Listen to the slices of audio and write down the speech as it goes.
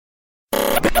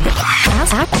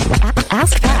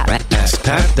AskPat.com.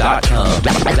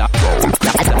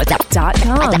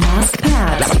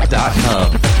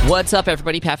 AskPat.com. What's up,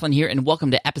 everybody? Pat Flynn here, and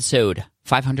welcome to episode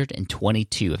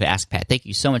 522 of Ask Pat. Thank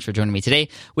you so much for joining me today.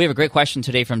 We have a great question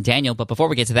today from Daniel, but before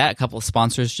we get to that, a couple of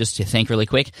sponsors just to thank really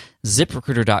quick.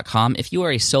 ZipRecruiter.com. If you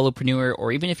are a solopreneur,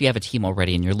 or even if you have a team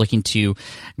already and you're looking to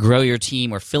grow your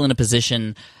team or fill in a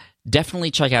position,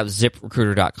 definitely check out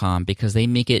ZipRecruiter.com because they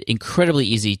make it incredibly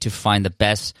easy to find the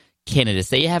best candidates.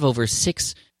 They have over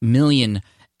 6 million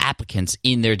applicants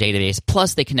in their database,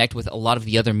 plus they connect with a lot of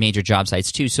the other major job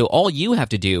sites too. So all you have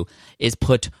to do is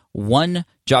put one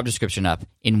job description up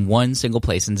in one single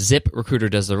place, and ZipRecruiter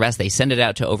does the rest. They send it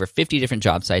out to over 50 different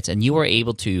job sites, and you are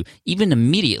able to, even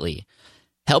immediately,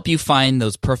 help you find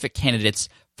those perfect candidates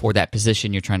for that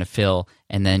position you're trying to fill,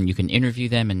 and then you can interview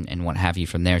them and what have you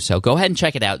from there. So go ahead and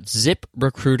check it out,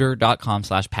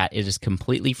 ZipRecruiter.com/Pat. It is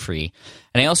completely free.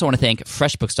 And I also want to thank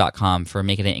FreshBooks.com for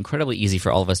making it incredibly easy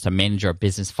for all of us to manage our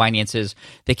business finances.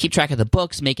 They keep track of the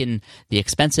books, making the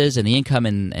expenses and the income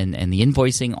and the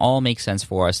invoicing all make sense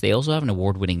for us. They also have an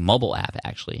award-winning mobile app,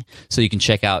 actually, so you can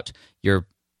check out the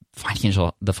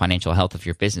financial health of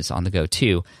your business on the go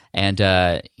too.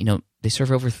 And they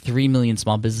serve over 3 million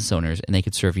small business owners, and they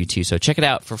could serve you too. So check it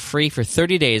out for free for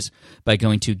 30 days by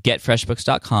going to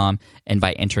getfreshbooks.com and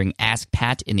by entering Ask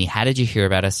Pat in the How Did You Hear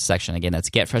About Us section. Again,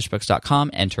 that's getfreshbooks.com,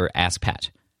 enter Ask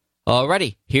Pat.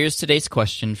 Alrighty, here's today's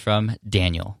question from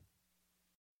Daniel.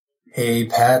 Hey,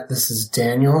 Pat, this is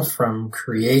Daniel from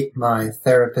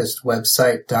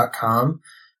CreateMyTherapistWebsite.com.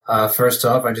 First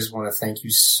off, I just want to thank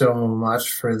you so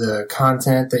much for the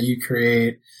content that you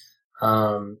create.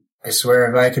 I swear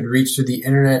if I could reach through the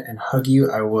internet and hug you,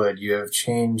 I would. You have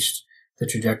changed the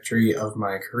trajectory of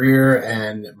my career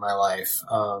and my life.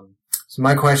 So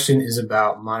my question is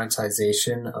about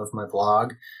monetization of my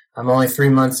blog. I'm only 3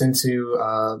 months into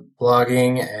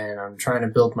blogging, and I'm trying to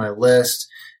build my list.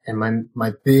 And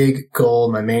my big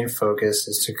goal, my main focus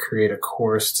is to create a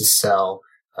course to sell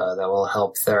that will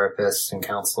help therapists and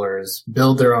counselors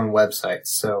build their own websites.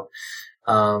 So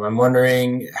I'm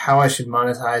wondering how I should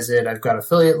monetize it. I've got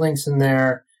affiliate links in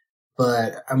there,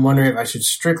 but I'm wondering if I should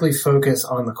strictly focus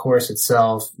on the course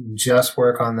itself, just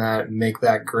work on that, make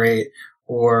that great,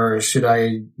 or should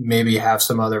I maybe have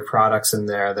some other products in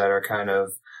there that are kind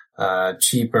of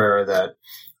cheaper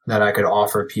that I could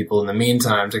offer people in the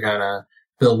meantime to kind of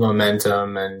build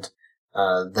momentum and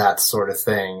that sort of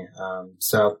thing.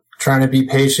 So trying to be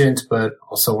patient, but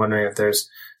also wondering if there's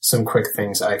some quick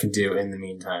things I can do in the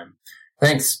meantime.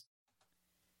 Thanks.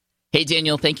 Hey,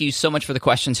 Daniel, thank you so much for the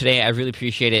question today. I really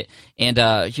appreciate it. And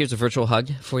here's a virtual hug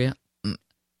for you.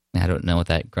 I don't know what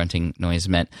that grunting noise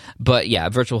meant, but yeah, a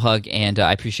virtual hug, and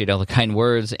I appreciate all the kind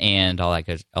words and all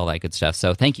that good stuff.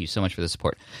 So thank you so much for the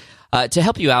support. To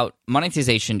help you out,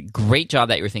 monetization, great job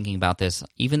that you're thinking about this.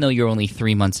 Even though you're only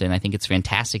 3 months in, I think it's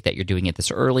fantastic that you're doing it this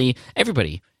early.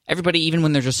 Everybody, even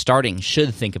when they're just starting,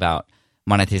 should think about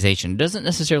monetization. It doesn't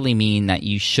necessarily mean that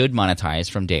you should monetize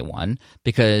from day one,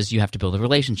 because you have to build a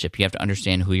relationship. You have to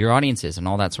understand who your audience is and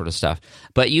all that sort of stuff.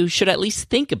 But you should at least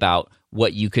think about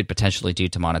what you could potentially do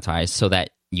to monetize so that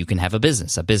you can have a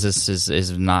business. A business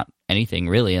is not anything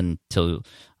really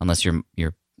unless you're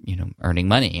earning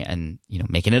money and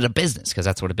making it a business, because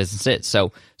that's what a business is.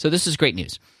 So this is great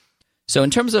news. So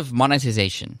in terms of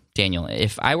monetization, Daniel,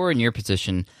 if I were in your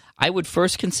position, I would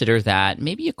first consider that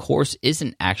maybe a course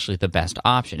isn't actually the best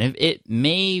option. It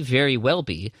may very well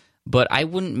be, but I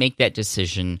wouldn't make that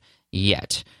decision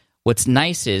yet. What's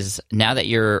nice is now that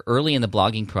you're early in the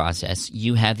blogging process,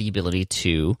 you have the ability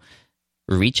to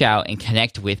reach out and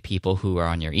connect with people who are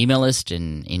on your email list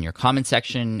and in your comment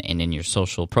section and in your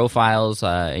social profiles,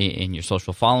 in your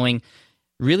social following.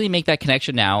 Really make that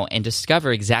connection now and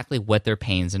discover exactly what their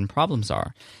pains and problems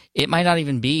are. It might not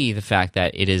even be the fact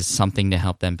that it is something to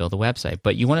help them build a website,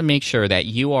 but you want to make sure that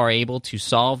you are able to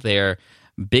solve their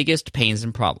biggest pains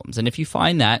and problems. And if you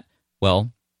find that,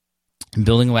 well,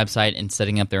 building a website and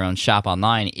setting up their own shop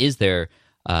online is a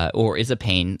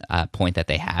pain point that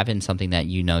they have and something that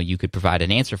you could provide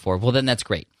an answer for, well, then that's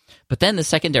great. But then the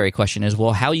secondary question is,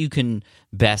 well, how you can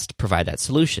best provide that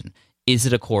solution. Is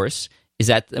it a course? Is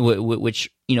that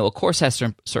which a course has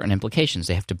certain implications.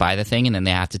 They have to buy the thing, and then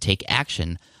they have to take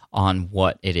action on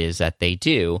what it is that they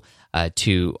do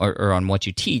or on what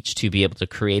you teach to be able to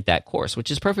create that course,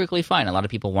 which is perfectly fine. A lot of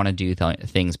people want to do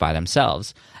things by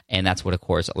themselves, and that's what a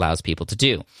course allows people to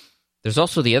do. There's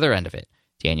also the other end of it,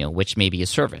 Daniel, which may be a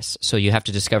service. So you have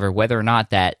to discover whether or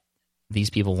not that these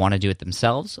people want to do it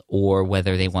themselves or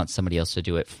whether they want somebody else to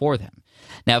do it for them.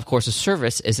 Now, of course, a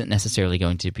service isn't necessarily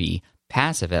going to be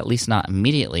passive, at least not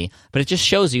immediately, but it just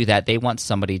shows you that they want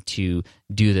somebody to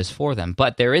do this for them.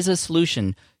 But there is a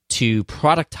solution to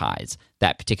productize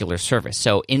that particular service.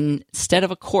 So instead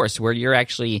of a course where you're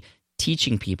actually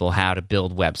teaching people how to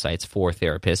build websites for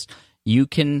therapists, you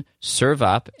can serve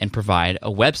up and provide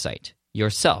a website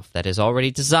yourself that is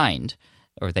already designed,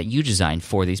 or that you designed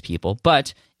for these people.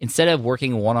 But instead of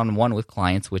working one-on-one with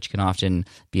clients, which can often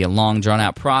be a long,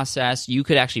 drawn-out process, you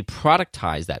could actually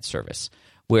productize that service,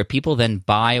 where people then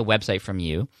buy a website from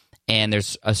you, and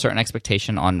there's a certain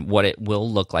expectation on what it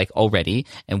will look like already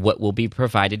and what will be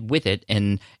provided with it,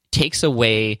 and takes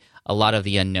away a lot of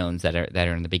the unknowns that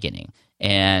are in the beginning.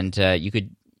 And you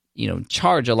could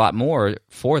charge a lot more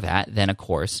for that than a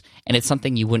course, and it's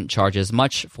something you wouldn't charge as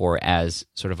much for as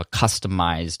sort of a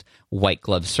customized white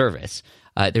glove service.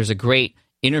 There's a great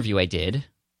interview I did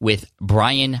with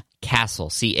Brian Casel,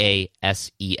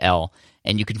 Casel,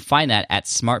 and you can find that at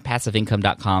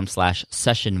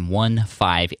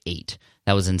smartpassiveincome.com/session158.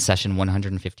 That was in session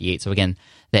 158. So again,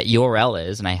 that URL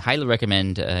is, and I highly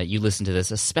recommend you listen to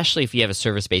this, especially if you have a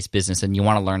service-based business and you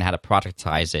want to learn how to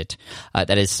productize it.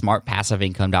 That is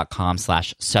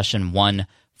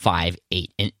smartpassiveincome.com/session158.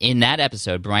 And in that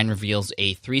episode, Brian reveals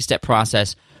a 3-step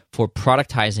process for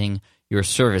productizing your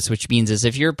service, which means is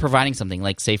if you're providing something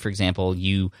like, say, for example,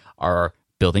 you are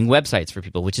building websites for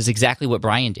people, which is exactly what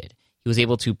Brian did. He was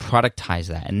able to productize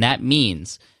that. And that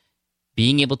means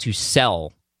being able to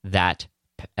sell that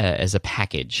as a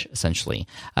package, essentially,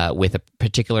 with a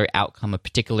particular outcome, a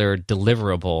particular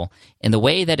deliverable. And the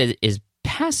way that it is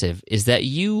passive is that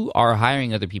you are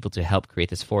hiring other people to help create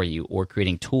this for you, or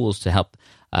creating tools to help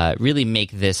really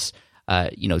make this,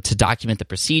 to document the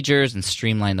procedures and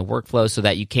streamline the workflow so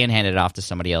that you can hand it off to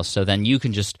somebody else. So then you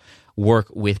can just work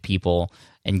with people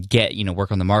and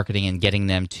work on the marketing and getting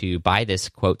them to buy this,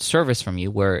 quote, service from you,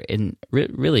 where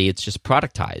really it's just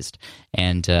productized.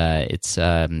 And it's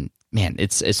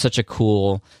such a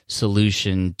cool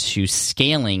solution to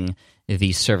scaling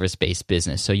the service-based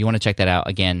business. So you want to check that out.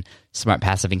 Again,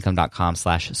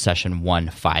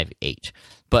 smartpassiveincome.com/session158.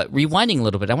 But rewinding a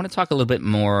little bit, I want to talk a little bit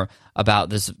more about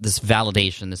this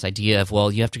validation, this idea of,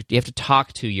 well, you have to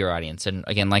talk to your audience. And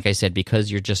again, like I said, because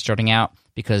you're just starting out,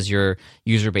 because your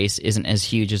user base isn't as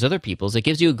huge as other people's, it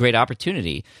gives you a great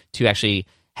opportunity to actually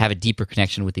have a deeper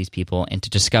connection with these people and to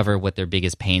discover what their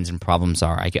biggest pains and problems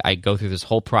are. I go through this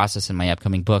whole process in my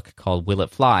upcoming book called Will It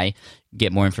Fly.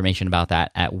 Get more information about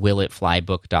that at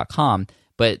willitflybook.com.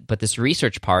 But this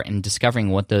research part and discovering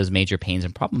what those major pains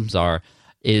and problems are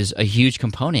is a huge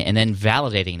component, and then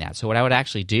validating that. So what I would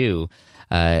actually do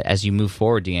as you move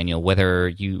forward, Daniel,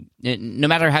 no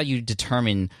matter how you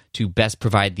determine to best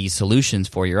provide these solutions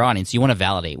for your audience, you want to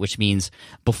validate, which means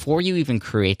before you even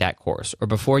create that course or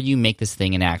before you make this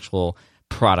thing an actual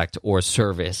product or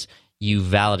service, you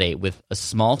validate with a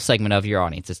small segment of your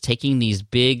audience. It's taking these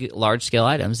big, large-scale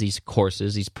items, these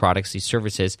courses, these products, these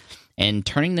services, and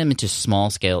turning them into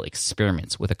small-scale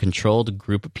experiments with a controlled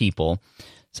group of people,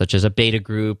 such as a beta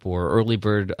group or early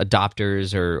bird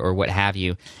adopters or what have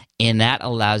you. And that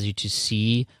allows you to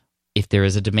see if there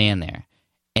is a demand there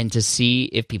and to see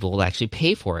if people will actually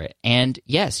pay for it. And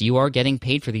yes, you are getting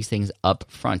paid for these things up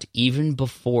front, even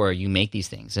before you make these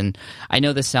things. And I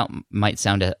know this might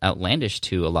sound outlandish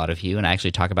to a lot of you, and I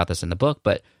actually talk about this in the book,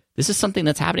 but this is something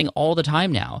that's happening all the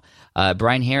time now.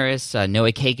 Brian Harris,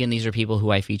 Noah Kagan, these are people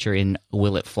who I feature in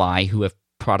Will It Fly, who have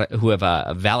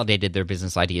validated their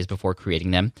business ideas before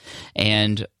creating them.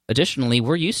 And additionally,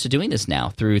 we're used to doing this now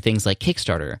through things like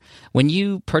Kickstarter. When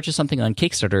you purchase something on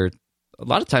Kickstarter, a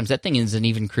lot of times that thing isn't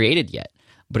even created yet,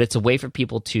 but it's a way for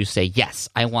people to say, yes,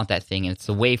 I want that thing. And it's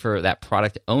a way for that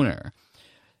product owner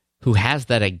who has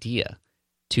that idea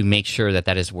to make sure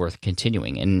that is worth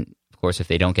continuing. And of course, if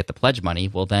they don't get the pledge money,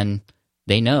 well, then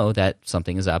they know that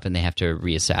something is up and they have to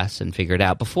reassess and figure it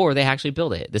out before they actually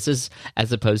build it. This is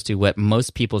as opposed to what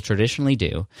most people traditionally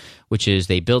do, which is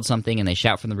they build something and they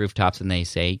shout from the rooftops and they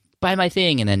say, buy my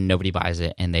thing, and then nobody buys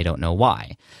it and they don't know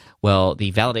why. Well,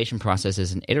 the validation process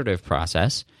is an iterative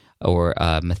process or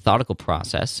a methodical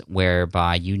process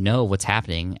whereby you know what's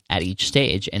happening at each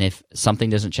stage, and if something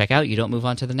doesn't check out, you don't move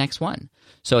on to the next one.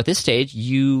 So at this stage,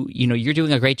 you're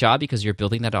doing a great job because you're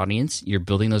building that audience, you're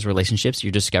building those relationships,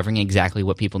 you're discovering exactly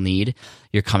what people need,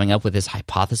 you're coming up with this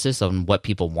hypothesis on what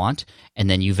people want, and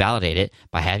then you validate it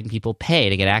by having people pay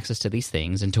to get access to these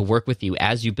things and to work with you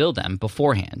as you build them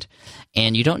beforehand.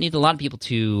 And you don't need a lot of people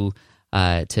to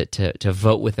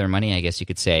vote with their money, I guess you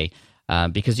could say.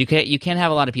 Because you can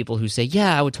have a lot of people who say,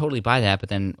 yeah, I would totally buy that, but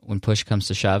then when push comes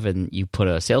to shove and you put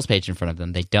a sales page in front of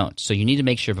them, they don't. So you need to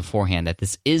make sure beforehand that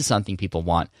this is something people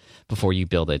want before you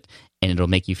build it, and it'll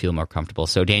make you feel more comfortable.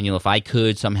 So Daniel, if I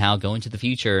could somehow go into the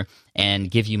future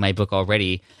and give you my book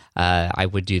already, I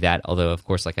would do that. Although, of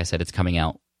course, like I said, it's coming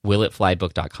out,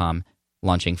 willitflybook.com,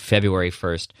 launching February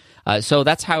 1st. So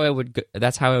that's how I would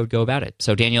go about it.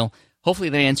 So Daniel, hopefully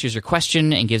that answers your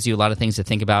question and gives you a lot of things to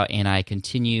think about, and I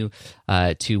continue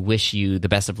to wish you the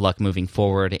best of luck moving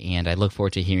forward, and I look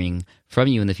forward to hearing from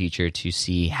you in the future to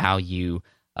see how you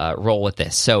roll with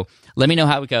this. So let me know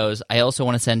how it goes. I also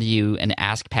want to send you an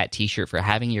Ask Pat t-shirt for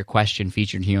having your question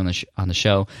featured here on the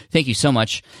show. Thank you so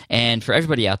much. And for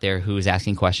everybody out there who is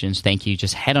asking questions, thank you.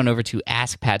 Just head on over to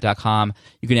askpat.com.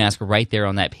 You can ask right there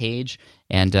on that page.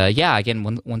 And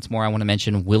again, once more, I want to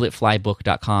mention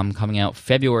willitflybook.com coming out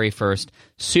February 1st.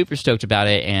 Super stoked about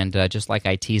it. And just like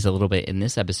I teased a little bit in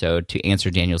this episode to answer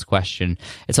Daniel's question,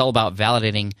 it's all about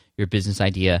validating your business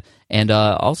idea, and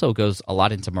also goes a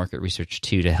lot into market research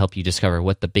too to help you discover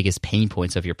what the biggest pain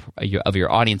points of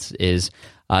your audience is,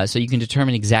 so you can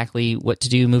determine exactly what to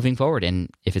do moving forward and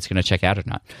if it's going to check out or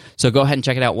not. So go ahead and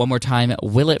check it out one more time,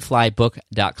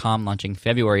 willitflybook.com, launching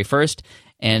February 1st.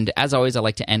 And as always, I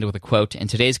like to end with a quote. And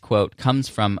today's quote comes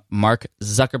from Mark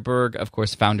Zuckerberg, of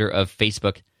course, founder of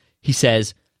Facebook. He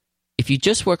says, "If you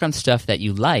just work on stuff that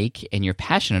you like and you're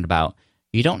passionate about,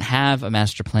 you don't have a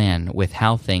master plan with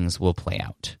how things will play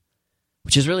out."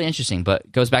 Which is really interesting,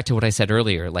 but goes back to what I said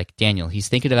earlier. Like Daniel, he's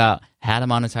thinking about how to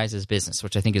monetize his business,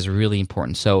 which I think is really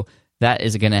important. So that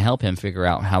is going to help him figure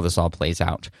out how this all plays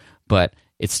out. But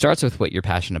it starts with what you're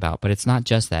passionate about, but it's not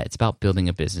just that. It's about building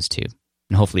a business too.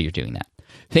 And hopefully you're doing that.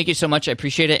 Thank you so much. I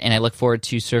appreciate it, and I look forward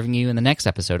to serving you in the next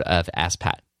episode of Ask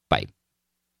Pat. Bye.